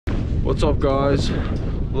What's up, guys? A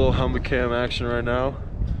little helmet cam action right now.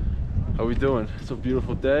 How we doing? It's a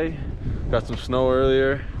beautiful day. Got some snow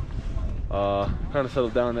earlier. Kind of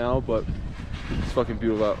settled down now, but it's fucking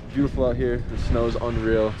beautiful out here. The snow is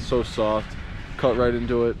unreal. It's so soft. Cut right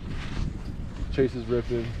into it. Chase is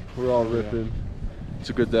ripping. We're all ripping. Yeah. It's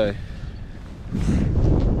a good day.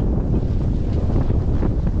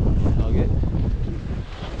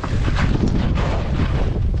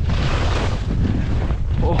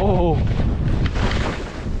 Oh,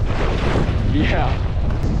 yeah.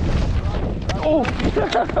 Oh,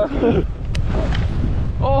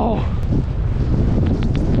 oh.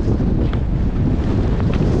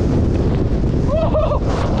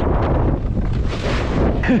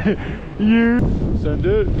 You send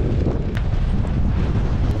it.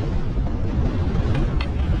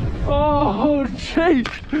 Oh, Chase.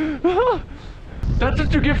 That's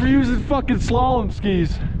what you get for using fucking slalom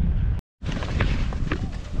skis.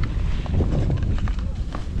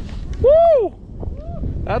 Woo!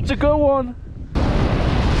 That's a good one.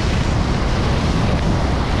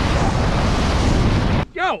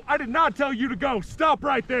 Yo, I did not tell you to go. Stop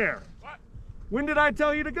right there. What? When did I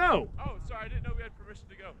tell you to go? Oh, sorry. I didn't know we had permission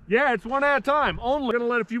to go. Yeah, it's one at a time. Only gonna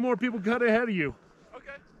let a few more people cut ahead of you.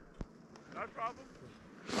 Okay. Not a problem.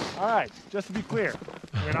 All right, just to be clear,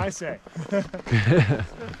 when I say.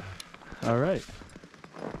 All right.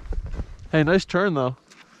 Hey, nice turn though.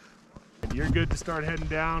 You're good to start heading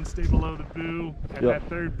down, stay below the boo. At that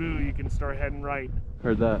third boo, you can start heading right.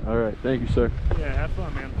 Heard that. All right. Thank you, sir. Yeah, have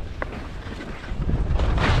fun, man.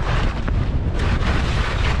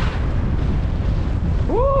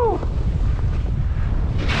 Woo!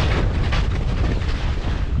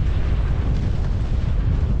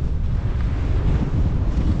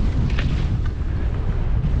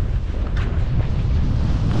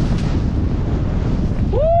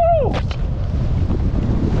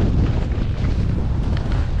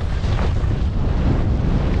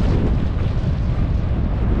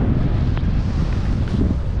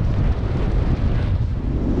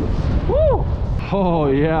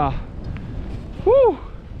 Oh yeah. Woo!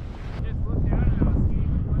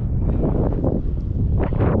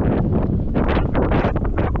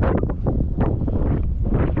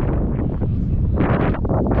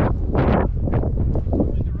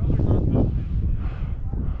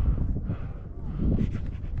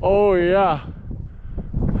 Oh yeah.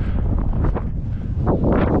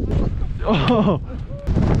 Oh.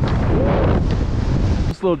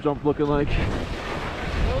 What's little jump looking like?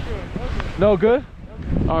 No good?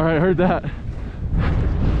 All right, heard that.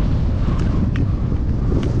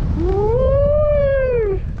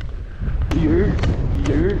 Yurt.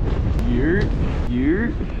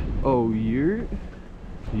 Oh, yurt.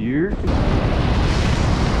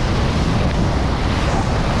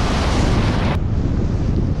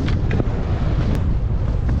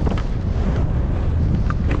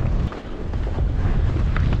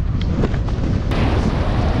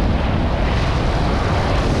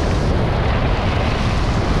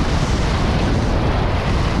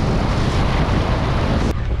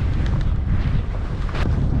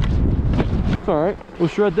 All right, we'll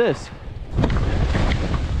shred this.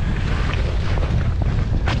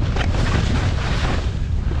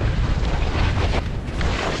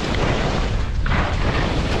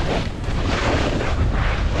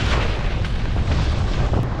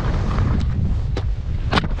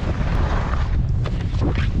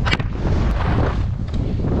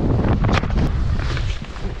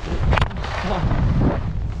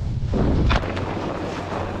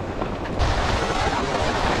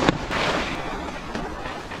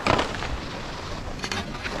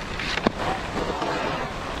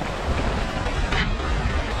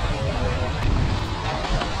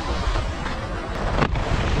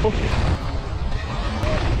 Okay.